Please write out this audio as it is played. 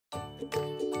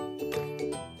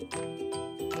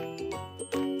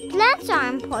Plants are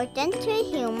important to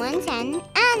humans and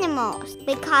animals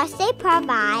because they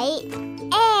provide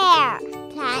air.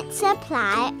 Plants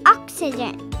supply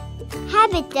oxygen,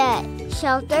 habitat,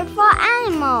 shelter for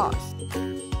animals,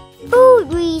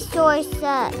 food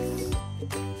resources,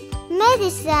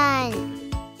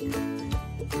 medicine.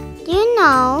 Do you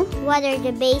know what are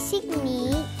the basic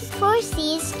needs for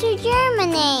seeds to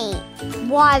germinate?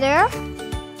 Water,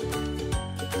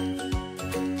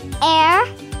 air,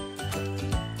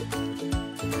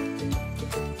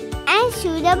 and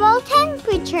suitable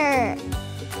temperature.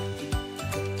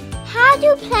 How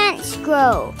do plants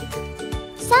grow?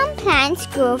 Some plants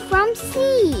grow from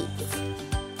seeds.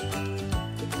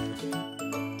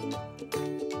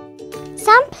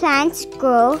 Some plants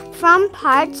grow from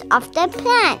parts of the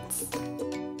plants.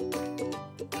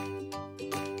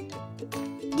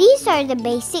 These are the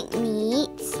basic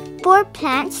needs for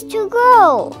plants to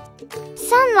grow.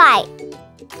 Sunlight,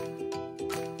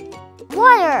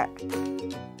 water,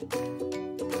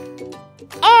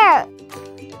 air,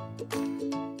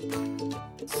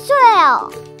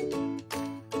 soil.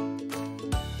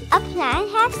 A plant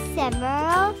has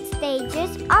several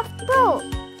stages of growth.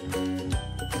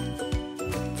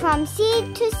 From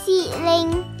seed to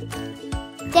seedling.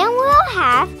 Then we'll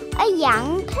have a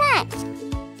young plant.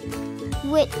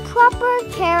 With proper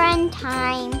care and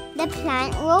time, the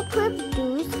plant will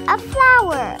produce a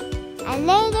flower and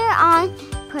later on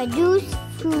produce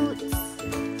fruits.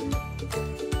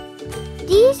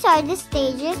 These are the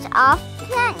stages of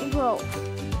plant growth.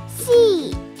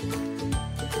 Seed,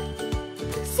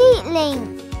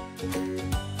 seedling,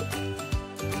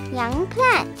 young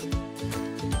plant,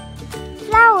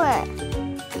 flower,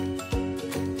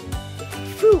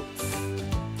 fruits.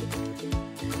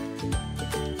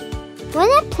 When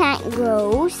a plant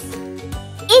grows,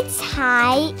 its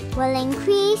height will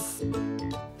increase,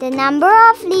 the number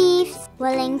of leaves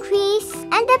will increase,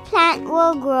 and the plant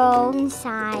will grow in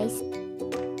size.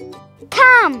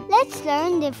 Come, let's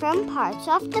learn different parts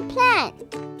of the plant.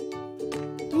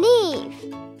 Leaf,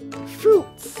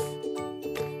 fruits,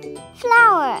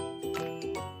 flower,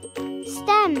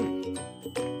 stem,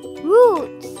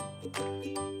 roots.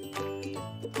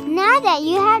 Now that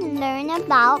you have learned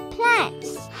about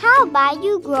plants, how about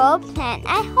you grow a plant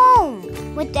at home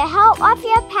with the help of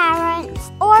your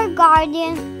parents or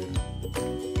guardian?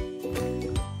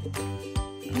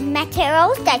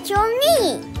 Materials that you'll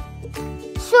need: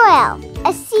 soil,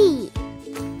 a seed,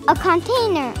 a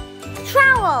container,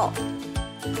 trowel.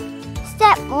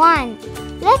 Step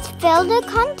 1. Let's fill the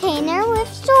container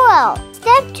with soil.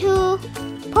 Step 2.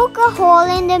 Poke a hole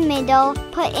in the middle,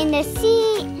 put in the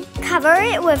seed, cover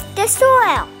it with the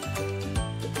soil.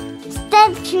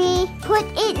 Step 3. Put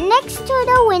it next to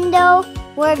the window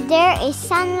where there is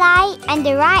sunlight and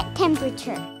the right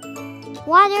temperature.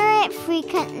 Water it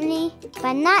frequently,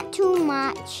 but not too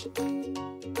much.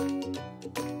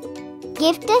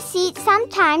 Give the seed some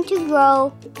time to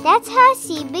grow. That's how a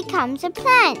seed becomes a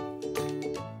plant.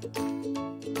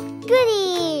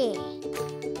 Goodie!